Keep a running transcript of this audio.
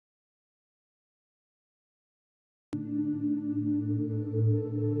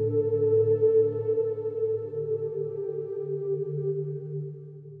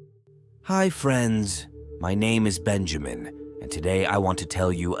Hi friends, my name is Benjamin, and today I want to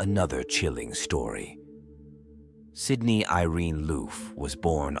tell you another chilling story. Sydney Irene Loofe was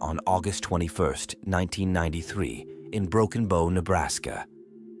born on August 21, 1993, in Broken Bow, Nebraska.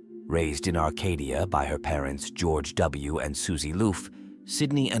 Raised in Arcadia by her parents George W. and Susie Loofe,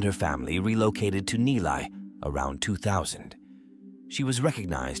 Sydney and her family relocated to Neligh around 2000. She was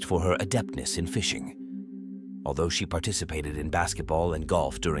recognized for her adeptness in fishing. Although she participated in basketball and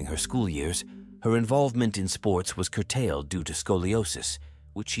golf during her school years, her involvement in sports was curtailed due to scoliosis,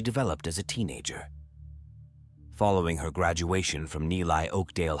 which she developed as a teenager. Following her graduation from Neligh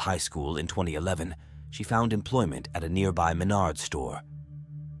Oakdale High School in 2011, she found employment at a nearby Menards store.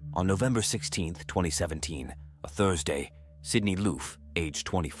 On November 16, 2017, a Thursday, Sydney Loofe, age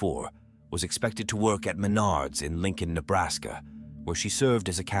 24, was expected to work at Menards in Lincoln, Nebraska, where she served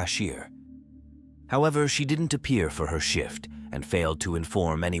as a cashier. However, she didn't appear for her shift and failed to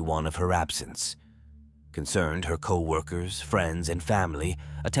inform anyone of her absence. Concerned, her coworkers, friends, and family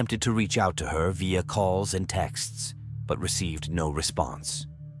attempted to reach out to her via calls and texts, but received no response.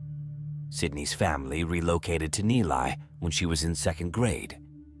 Sydney's family relocated to Neligh when she was in second grade.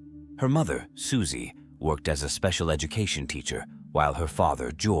 Her mother, Susie, worked as a special education teacher, while her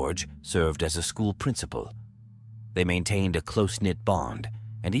father, George, served as a school principal. They maintained a close-knit bond,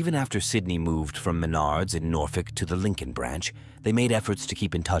 and even after Sydney moved from Menards in Norfolk to the Lincoln branch, they made efforts to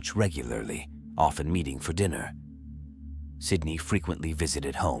keep in touch regularly, often meeting for dinner. Sydney frequently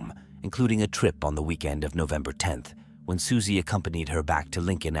visited home, including a trip on the weekend of November 10th, when Susie accompanied her back to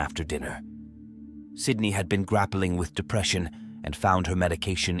Lincoln after dinner. Sydney had been grappling with depression and found her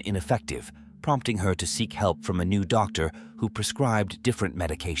medication ineffective, prompting her to seek help from a new doctor who prescribed different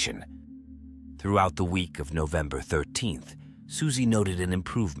medication. Throughout the week of November 13th, Susie noted an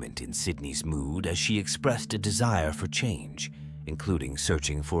improvement in Sydney's mood as she expressed a desire for change, including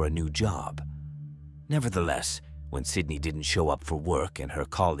searching for a new job. Nevertheless, when Sydney didn't show up for work and her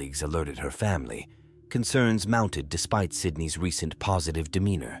colleagues alerted her family, concerns mounted despite Sydney's recent positive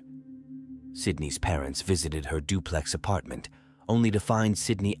demeanor. Sydney's parents visited her duplex apartment, only to find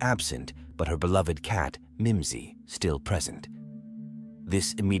Sydney absent, but her beloved cat, Mimsy, still present.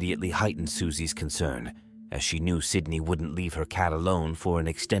 This immediately heightened Susie's concern, as she knew Sydney wouldn't leave her cat alone for an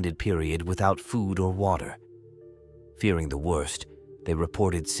extended period without food or water. Fearing the worst, they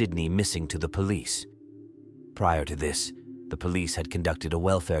reported Sydney missing to the police. Prior to this, the police had conducted a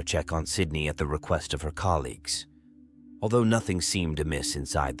welfare check on Sydney at the request of her colleagues. Although nothing seemed amiss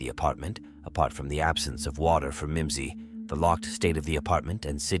inside the apartment, apart from the absence of water for Mimsy, the locked state of the apartment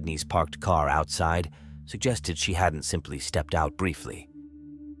and Sydney's parked car outside suggested she hadn't simply stepped out briefly.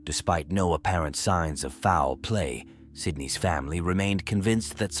 Despite no apparent signs of foul play, Sydney's family remained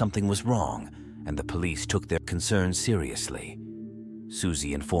convinced that something was wrong, and the police took their concerns seriously.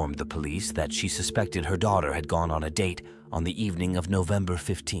 Susie informed the police that she suspected her daughter had gone on a date on the evening of November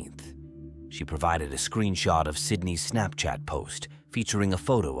 15th. She provided a screenshot of Sydney's Snapchat post featuring a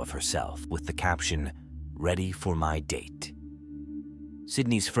photo of herself with the caption, "Ready for my date."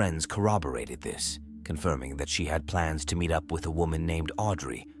 Sydney's friends corroborated this, confirming that she had plans to meet up with a woman named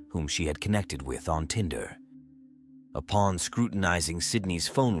Audrey, whom she had connected with on Tinder. Upon scrutinizing Sydney's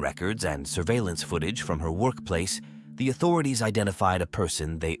phone records and surveillance footage from her workplace, the authorities identified a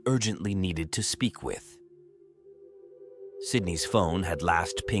person they urgently needed to speak with. Sydney's phone had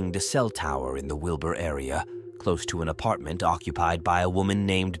last pinged a cell tower in the Wilbur area, close to an apartment occupied by a woman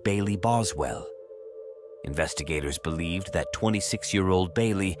named Bailey Boswell. Investigators believed that 26-year-old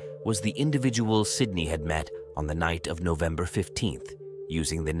Bailey was the individual Sydney had met on the night of November 15th,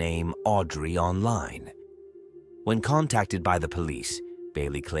 using the name Audrey online. When contacted by the police,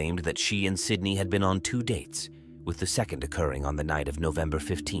 Bailey claimed that she and Sydney had been on 2 dates, with the second occurring on the night of November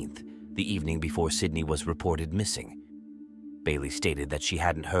 15th, the evening before Sydney was reported missing. Bailey stated that she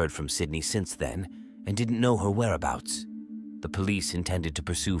hadn't heard from Sydney since then and didn't know her whereabouts. The police intended to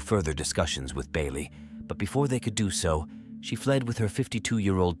pursue further discussions with Bailey, but before they could do so, she fled with her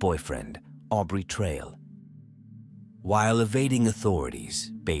 52-year-old boyfriend, Aubrey Trail. While evading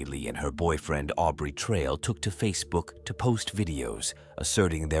authorities, Bailey and her boyfriend Aubrey Trail took to Facebook to post videos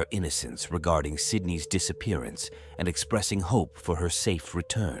asserting their innocence regarding Sydney's disappearance and expressing hope for her safe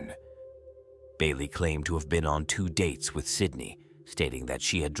return. Bailey claimed to have been on 2 dates with Sydney, stating that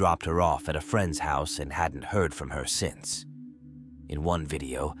she had dropped her off at a friend's house and hadn't heard from her since. In one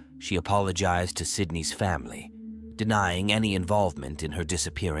video, she apologized to Sydney's family, denying any involvement in her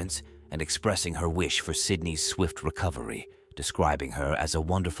disappearance and expressing her wish for Sydney's swift recovery, describing her as a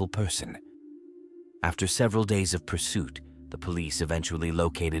wonderful person. After several days of pursuit, the police eventually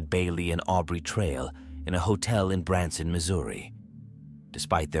located Bailey and Aubrey Trail in a hotel in Branson, Missouri.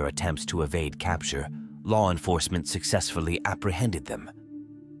 Despite their attempts to evade capture, law enforcement successfully apprehended them.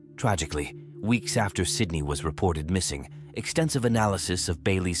 Tragically, weeks after Sydney was reported missing, extensive analysis of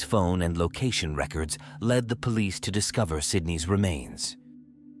Bailey's phone and location records led the police to discover Sydney's remains.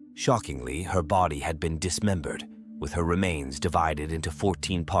 Shockingly, her body had been dismembered, with her remains divided into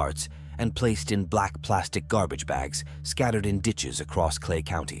 14 parts and placed in black plastic garbage bags scattered in ditches across Clay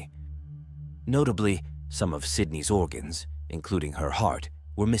County. Notably, some of Sydney's organs, including her heart,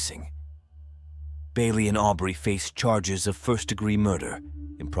 were missing. Bailey and Aubrey faced charges of first-degree murder,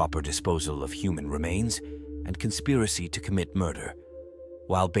 improper disposal of human remains, and conspiracy to commit murder.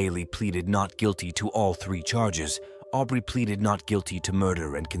 While Bailey pleaded not guilty to all 3 charges, Aubrey pleaded not guilty to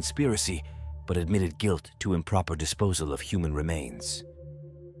murder and conspiracy, but admitted guilt to improper disposal of human remains.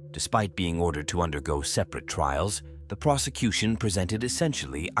 Despite being ordered to undergo separate trials, the prosecution presented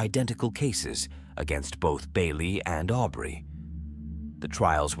essentially identical cases against both Bailey and Aubrey. The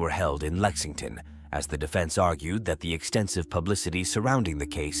trials were held in Lexington, as the defense argued that the extensive publicity surrounding the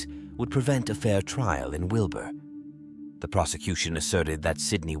case would prevent a fair trial in Wilbur. The prosecution asserted that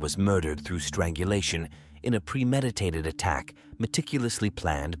Sydney was murdered through strangulation in a premeditated attack meticulously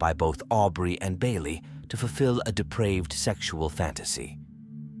planned by both Aubrey and Bailey to fulfill a depraved sexual fantasy.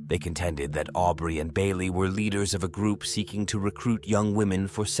 They contended that Aubrey and Bailey were leaders of a group seeking to recruit young women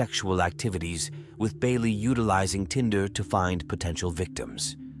for sexual activities, with Bailey utilizing Tinder to find potential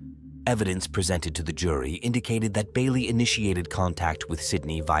victims. Evidence presented to the jury indicated that Bailey initiated contact with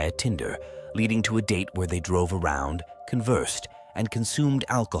Sydney via Tinder, leading to a date where they drove around, conversed, and consumed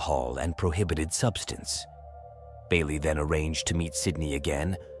alcohol and prohibited substance. Bailey then arranged to meet Sydney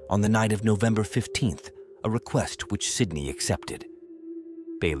again on the night of November 15th, a request which Sydney accepted.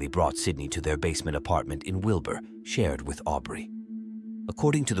 Bailey brought Sydney to their basement apartment in Wilbur, shared with Aubrey.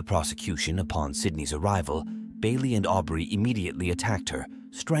 According to the prosecution, upon Sydney's arrival, Bailey and Aubrey immediately attacked her,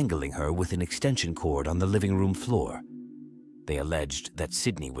 strangling her with an extension cord on the living room floor. They alleged that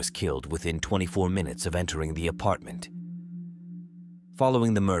Sydney was killed within 24 minutes of entering the apartment.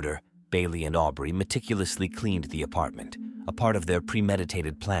 Following the murder, Bailey and Aubrey meticulously cleaned the apartment, a part of their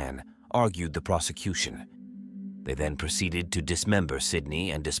premeditated plan, argued the prosecution. They then proceeded to dismember Sydney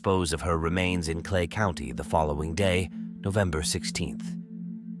and dispose of her remains in Clay County the following day, November 16th.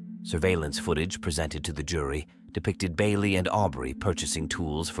 Surveillance footage presented to the jury depicted Bailey and Aubrey purchasing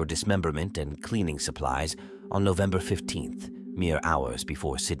tools for dismemberment and cleaning supplies on November 15th, mere hours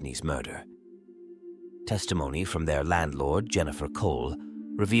before Sydney's murder. Testimony from their landlord, Jennifer Cole,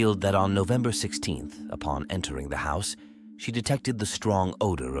 revealed that on November 16th, upon entering the house, she detected the strong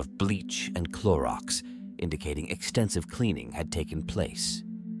odor of bleach and Clorox, indicating extensive cleaning had taken place.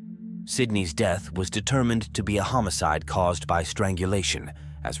 Sydney's death was determined to be a homicide caused by strangulation,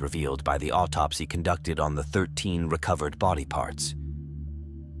 as revealed by the autopsy conducted on the 13 recovered body parts.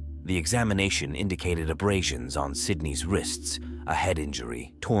 The examination indicated abrasions on Sydney's wrists, a head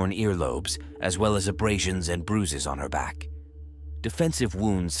injury, torn earlobes, as well as abrasions and bruises on her back. Defensive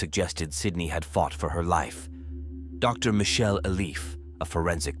wounds suggested Sydney had fought for her life. Dr. Michelle Loofe, a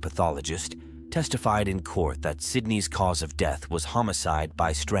forensic pathologist, testified in court that Sydney's cause of death was homicide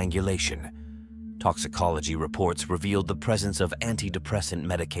by strangulation. Toxicology reports revealed the presence of antidepressant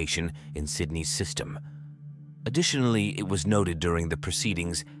medication in Sydney's system. Additionally, it was noted during the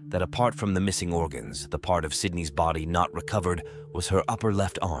proceedings that apart from the missing organs, the part of Sydney's body not recovered was her upper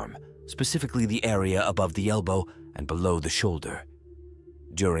left arm, specifically the area above the elbow and below the shoulder.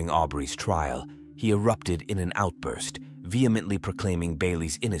 During Aubrey's trial, he erupted in an outburst, vehemently proclaiming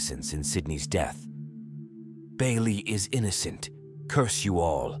Bailey's innocence in Sydney's death. "Bailey is innocent. Curse you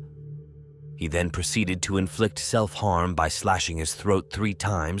all." He then proceeded to inflict self-harm by slashing his throat 3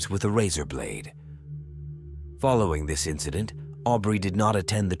 times with a razor blade. Following this incident, Aubrey did not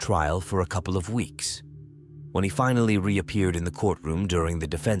attend the trial for a couple of weeks. When he finally reappeared in the courtroom during the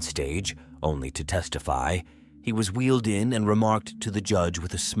defense stage, only to testify, he was wheeled in and remarked to the judge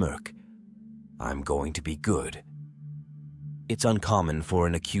with a smirk, "I'm going to be good." It's uncommon for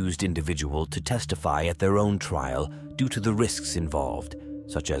an accused individual to testify at their own trial due to the risks involved,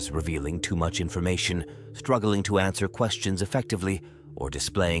 such as revealing too much information, struggling to answer questions effectively, or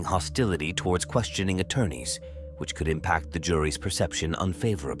displaying hostility towards questioning attorneys, which could impact the jury's perception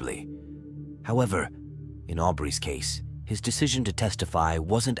unfavorably. However, in Aubrey's case, his decision to testify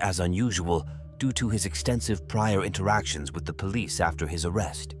wasn't as unusual due to his extensive prior interactions with the police after his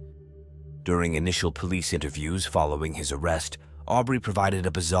arrest. During initial police interviews following his arrest, Aubrey provided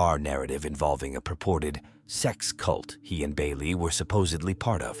a bizarre narrative involving a purported sex cult he and Bailey were supposedly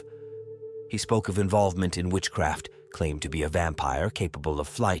part of. He spoke of involvement in witchcraft, claimed to be a vampire capable of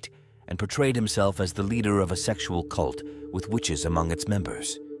flight, and portrayed himself as the leader of a sexual cult with witches among its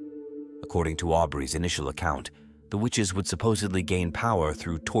members. According to Aubrey's initial account, the witches would supposedly gain power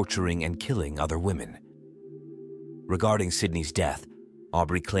through torturing and killing other women. Regarding Sydney's death,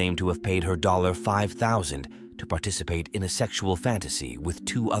 Aubrey claimed to have paid her $5,000 to participate in a sexual fantasy with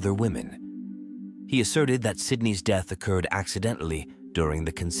 2 other women. He asserted that Sydney's death occurred accidentally during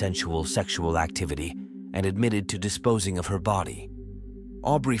the consensual sexual activity and admitted to disposing of her body.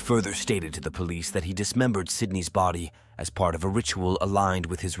 Aubrey further stated to the police that he dismembered Sydney's body as part of a ritual aligned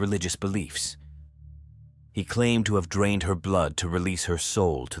with his religious beliefs. He claimed to have drained her blood to release her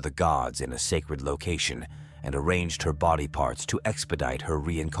soul to the gods in a sacred location and arranged her body parts to expedite her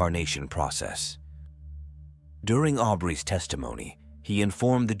reincarnation process. During Aubrey's testimony, he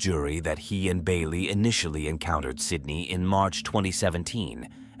informed the jury that he and Bailey initially encountered Sydney in March 2017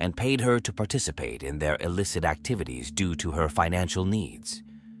 and paid her to participate in their illicit activities due to her financial needs.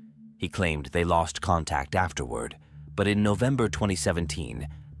 He claimed they lost contact afterward, but in November 2017,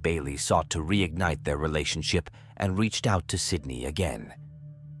 Bailey sought to reignite their relationship and reached out to Sydney again.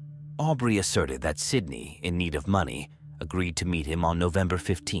 Aubrey asserted that Sydney, in need of money, agreed to meet him on November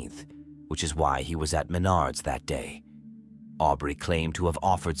 15th, which is why he was at Menards that day. Aubrey claimed to have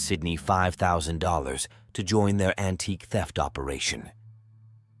offered Sydney $5,000 to join their antique theft operation.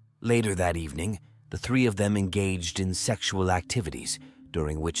 Later that evening, the 3 of them engaged in sexual activities,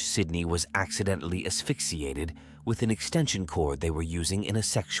 during which Sydney was accidentally asphyxiated with an extension cord they were using in a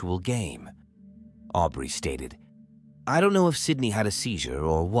sexual game. Aubrey stated, "I don't know if Sydney had a seizure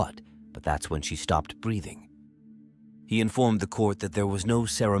or what, but that's when she stopped breathing." He informed the court that there was no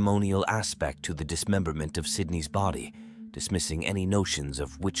ceremonial aspect to the dismemberment of Sydney's body, dismissing any notions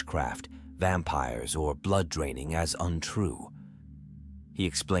of witchcraft, vampires, or blood draining as untrue. He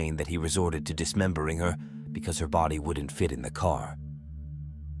explained that he resorted to dismembering her because her body wouldn't fit in the car.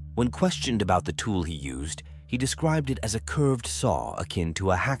 When questioned about the tool he used, he described it as a curved saw akin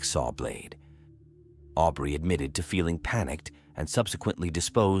to a hacksaw blade. Aubrey admitted to feeling panicked and subsequently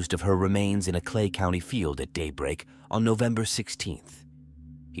disposed of her remains in a Clay County field at daybreak on November 16th.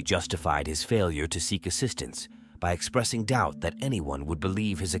 He justified his failure to seek assistance by expressing doubt that anyone would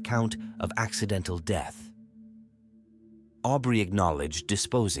believe his account of accidental death. Aubrey acknowledged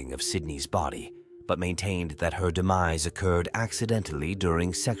disposing of Sydney's body, but maintained that her demise occurred accidentally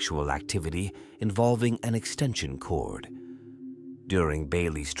during sexual activity involving an extension cord. During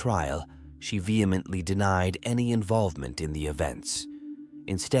Bailey's trial, she vehemently denied any involvement in the events.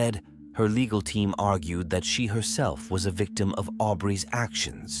 Instead, her legal team argued that she herself was a victim of Aubrey's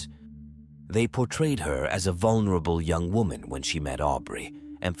actions. They portrayed her as a vulnerable young woman when she met Aubrey,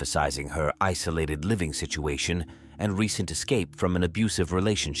 emphasizing her isolated living situation and recent escape from an abusive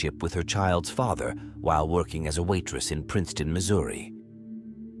relationship with her child's father while working as a waitress in Princeton, Missouri.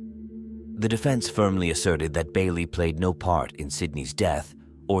 The defense firmly asserted that Bailey played no part in Sydney's death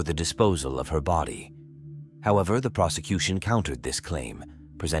or the disposal of her body. However, the prosecution countered this claim,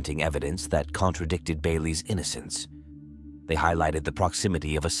 presenting evidence that contradicted Bailey's innocence. They highlighted the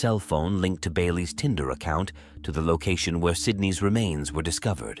proximity of a cell phone linked to Bailey's Tinder account to the location where Sydney's remains were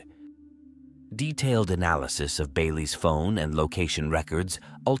discovered. Detailed analysis of Bailey's phone and location records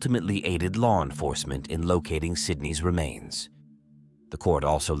ultimately aided law enforcement in locating Sydney's remains. The court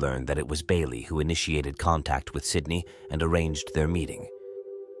also learned that it was Bailey who initiated contact with Sydney and arranged their meeting.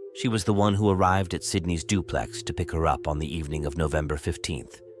 She was the one who arrived at Sydney's duplex to pick her up on the evening of November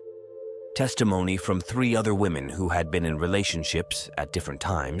 15th. Testimony from 3 other women who had been in relationships at different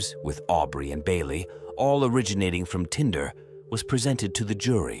times with Aubrey and Bailey, all originating from Tinder, was presented to the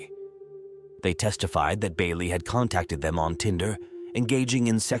jury. They testified that Bailey had contacted them on Tinder, engaging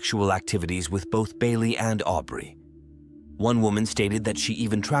in sexual activities with both Bailey and Aubrey. One woman stated that she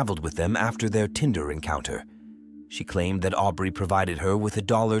even traveled with them after their Tinder encounter. She claimed that Aubrey provided her with a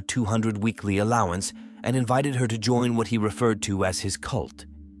 $200 weekly allowance and invited her to join what he referred to as his cult.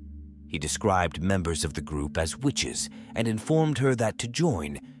 He described members of the group as witches and informed her that to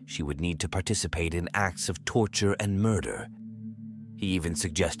join, she would need to participate in acts of torture and murder. He even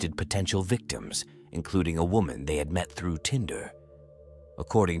suggested potential victims, including a woman they had met through Tinder.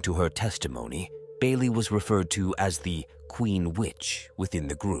 According to her testimony, Bailey was referred to as the Queen Witch within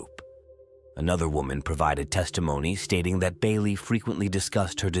the group. Another woman provided testimony stating that Bailey frequently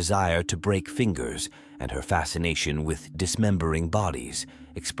discussed her desire to break fingers and her fascination with dismembering bodies,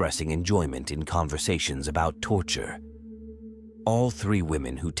 expressing enjoyment in conversations about torture. All 3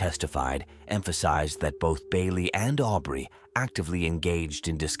 women who testified emphasized that both Bailey and Aubrey actively engaged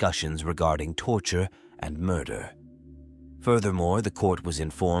in discussions regarding torture and murder. Furthermore, the court was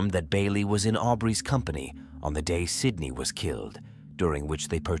informed that Bailey was in Aubrey's company on the day Sydney was killed, during which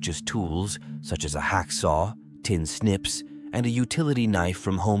they purchased tools such as a hacksaw, tin snips, and a utility knife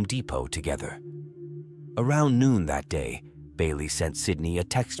from Home Depot together. Around noon that day, Bailey sent Sydney a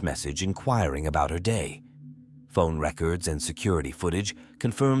text message inquiring about her day. Phone records and security footage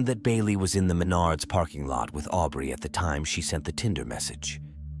confirmed that Bailey was in the Menards parking lot with Aubrey at the time she sent the Tinder message.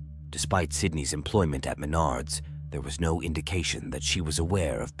 Despite Sydney's employment at Menards, there was no indication that she was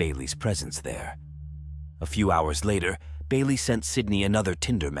aware of Bailey's presence there. A few hours later, Bailey sent Sydney another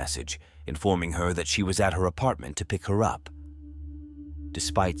Tinder message, informing her that she was at her apartment to pick her up.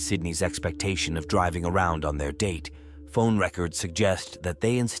 Despite Sydney's expectation of driving around on their date, phone records suggest that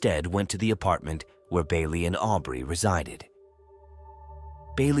they instead went to the apartment where Bailey and Aubrey resided.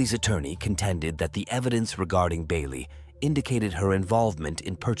 Bailey's attorney contended that the evidence regarding Bailey indicated her involvement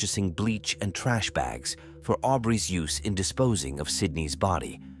in purchasing bleach and trash bags for Aubrey's use in disposing of Sydney's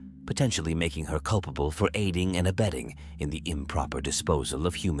body, potentially making her culpable for aiding and abetting in the improper disposal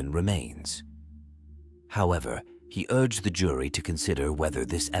of human remains. However, he urged the jury to consider whether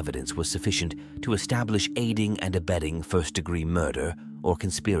this evidence was sufficient to establish aiding and abetting first-degree murder or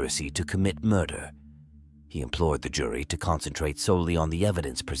conspiracy to commit murder. He implored the jury to concentrate solely on the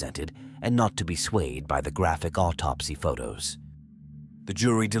evidence presented and not to be swayed by the graphic autopsy photos. The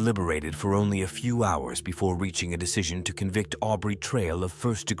jury deliberated for only a few hours before reaching a decision to convict Aubrey Trail of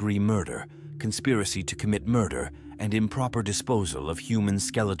first-degree murder, conspiracy to commit murder, and improper disposal of human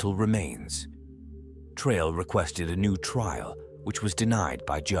skeletal remains. Trail requested a new trial, which was denied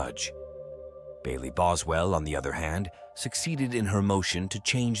by judge. Bailey Boswell, on the other hand, succeeded in her motion to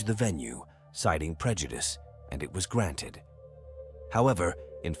change the venue, citing prejudice, and it was granted. However,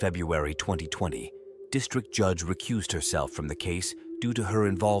 in February 2020, District Judge recused herself from the case due to her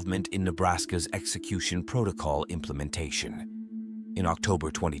involvement in Nebraska's execution protocol implementation. In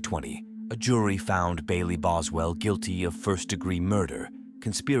October 2020, a jury found Bailey Boswell guilty of first-degree murder,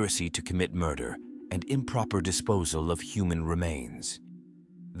 conspiracy to commit murder, and improper disposal of human remains.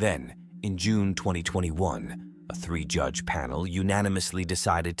 Then, in June 2021, a three-judge panel unanimously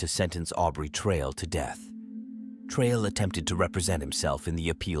decided to sentence Aubrey Trail to death. Trail attempted to represent himself in the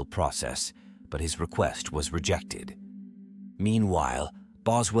appeal process, but his request was rejected. Meanwhile,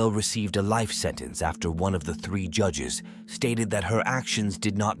 Boswell received a life sentence after one of the three judges stated that her actions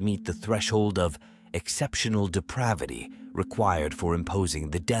did not meet the threshold of exceptional depravity required for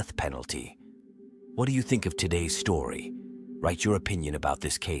imposing the death penalty. What do you think of today's story? Write your opinion about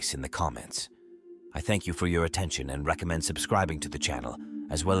this case in the comments. I thank you for your attention and recommend subscribing to the channel,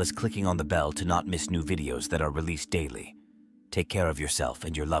 as well as clicking on the bell to not miss new videos that are released daily. Take care of yourself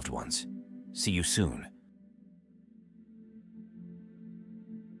and your loved ones. See you soon.